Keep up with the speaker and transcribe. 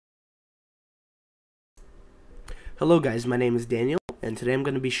Hello guys, my name is Daniel, and today I'm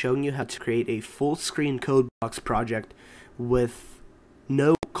going to be showing you how to create a full screen code blocks project with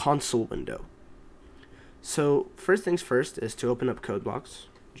no console window. So first things first is to open up codeblocks.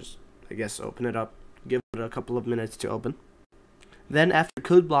 Just, open it up, give it a couple of minutes to open. Then after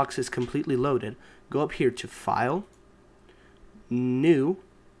codeblocks is completely loaded, go up here to File, New,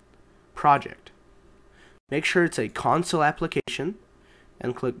 Project. Make sure it's a console application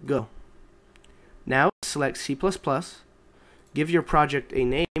and click Go. Now select C++, give your project a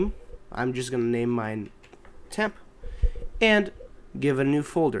name. I'm just going to name mine temp, and give a new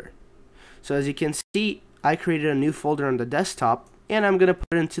folder. So as you can see, I created a new folder on the desktop, and I'm going to put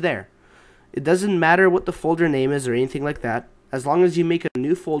it into there. It doesn't matter what the folder name is or anything like that, as long as you make a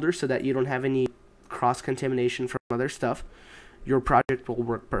new folder so that you don't have any cross-contamination from other stuff, your project will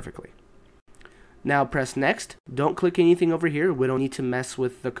work perfectly. Now press next. Don't click anything over here. We don't need to mess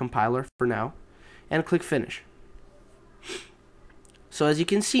with the compiler for now. And click Finish. So as you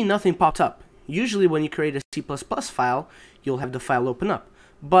can see, nothing popped up. Usually when you create a C++ file, you'll have the file open up.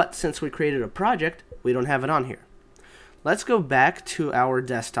 But since we created a project, we don't have it on here. Let's go back to our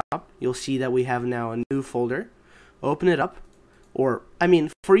desktop. You'll see that we have now a new folder. Open it up. Or,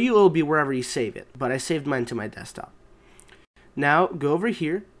 for you it'll be wherever you save it. But I saved mine to my desktop. Now go over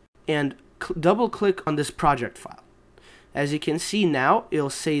here and double click on this project file. As you can see now, it'll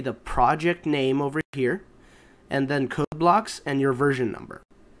say the project name over here, and then code blocks and your version number.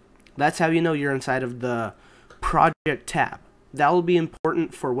 That's how you know you're inside of the project tab. That will be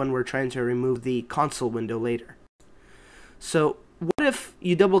important for when we're trying to remove the console window later. So what if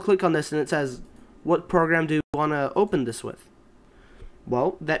you double click on this and it says, what program do you want to open this with?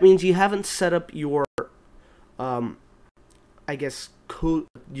 Well, that means you haven't set up your,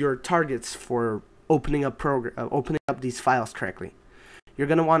 your targets for opening up these files correctly. You're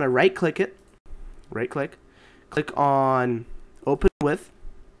going to want to right click it, click on Open With,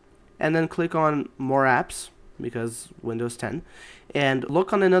 and then click on More Apps, because Windows 10, and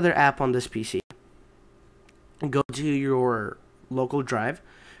look on another app on this PC. Go to your local drive,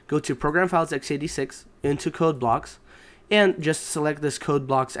 go to Program Files x86, into Code Blocks, and just select this Code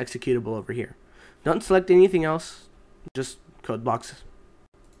Blocks executable over here. Don't select anything else, just Code Blocks.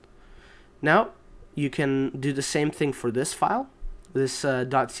 Now you can do the same thing for this file, this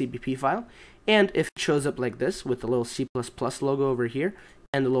 .cpp file, and if it shows up like this with the little C++ logo over here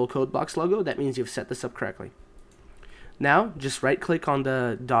and the little code blocks logo, that means you've set this up correctly. Now just right click on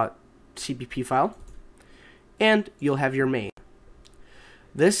the .cpp file and you'll have your main.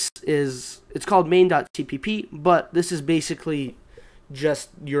 It's called main.cpp, but this is basically just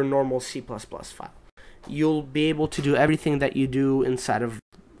your normal C++ file. You'll be able to do everything that you do inside of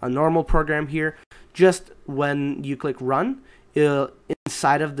a normal program here. Just when you click run,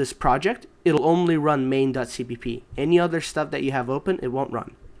 inside of this project, it'll only run main.cpp. Any other stuff that you have open, it won't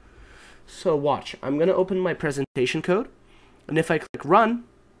run. So watch, I'm going to open my presentation code, and if I click run,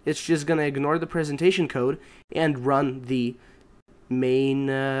 it's just going to ignore the presentation code and run the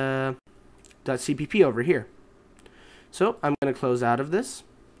main.cpp over here. So I'm going to close out of this,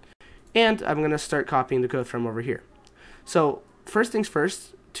 and I'm going to start copying the code from over here. So first things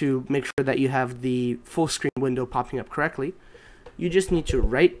first, to make sure that you have the full screen window popping up correctly, you just need to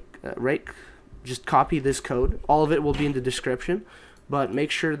just copy this code. All of it will be in the description, but make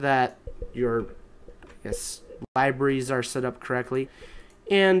sure that your libraries are set up correctly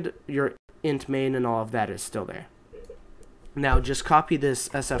and your int main and all of that is still there. Now just copy this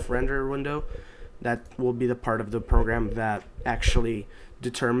SF render window. That will be the part of the program that actually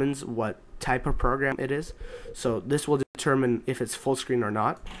determines what type of program it is. So this will determine if it's full screen or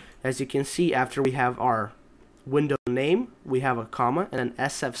not. As you can see, after we have our window name, we have a comma and an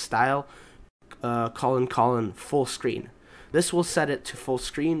SF style full screen. This will set it to full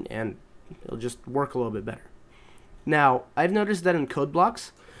screen and it'll just work a little bit better. Now I've noticed that in code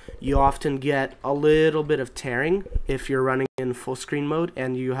blocks you often get a little bit of tearing if you're running in full screen mode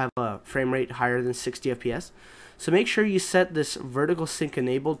and you have a frame rate higher than 60 FPS. So make sure you set this vertical sync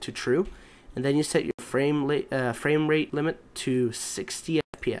enabled to true, and then you set your frame rate limit to 60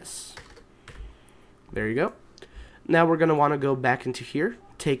 FPS. There you go. Now we're going to want to go back into here,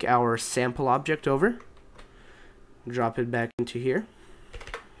 take our sample object over, drop it back into here.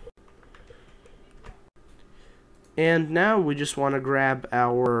 And now we just want to grab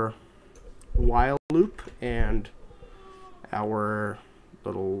our while loop and our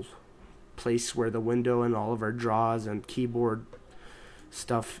little place where the window and all of our draws and keyboard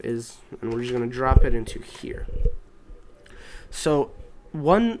stuff is, and we're just going to drop it into here. So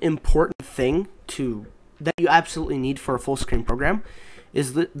one important thing that you absolutely need for a full screen program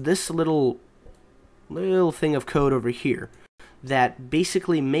is this little little thing of code over here that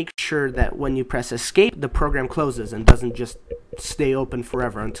basically makes sure that when you press escape, the program closes and doesn't just stay open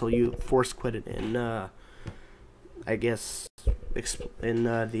forever until you force quit it in, I guess, in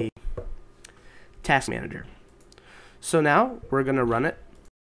the task manager. So now we're going to run it.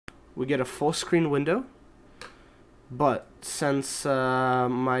 We get a full screen window, but since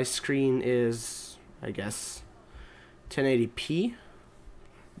my screen is, I guess, 1080p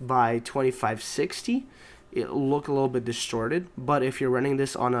by 2560, it'll look a little bit distorted, but if you're running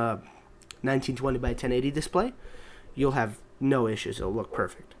this on a 1920 by 1080 display, you'll have no issues. It'll look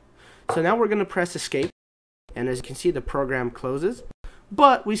perfect. So now we're going to press escape, and as you can see, the program closes,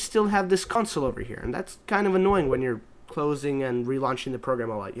 but we still have this console over here, and that's kind of annoying when you're closing and relaunching the program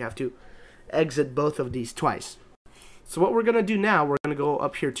a lot. You have to exit both of these twice. So what we're going to do now, we're going to go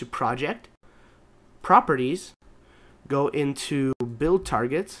up here to Project, Properties, go into Build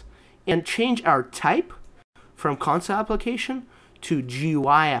Targets, and change our type from console application to GUI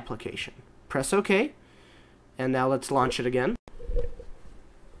application. Press OK, and now let's launch it again.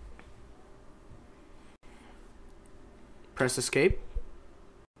 Press escape,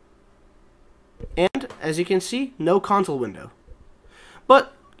 and as you can see, no console window.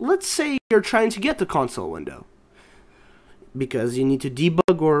 But let's say you're trying to get the console window because you need to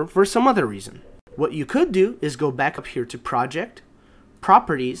debug or for some other reason. What you could do is go back up here to Project,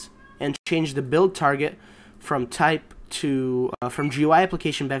 Properties, and change the build target from type to from GUI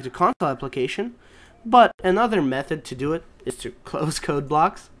application back to console application. But another method to do it is to close code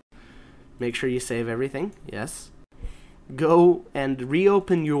blocks. Make sure you save everything. Yes. Go and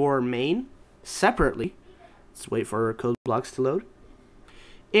reopen your main separately. Let's wait for code blocks to load.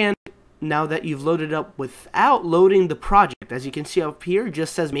 And now that you've loaded up without loading the project, as you can see up here, it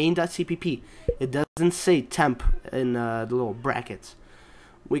just says main.cpp. It doesn't say temp in the little brackets.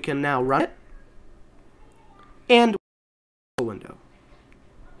 We can now run it and window.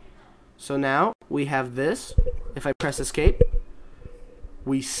 So now we have this. If I press escape,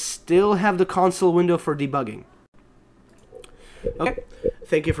 we still have the console window for debugging. Okay,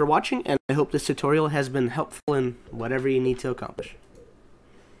 thank you for watching, and I hope this tutorial has been helpful in whatever you need to accomplish.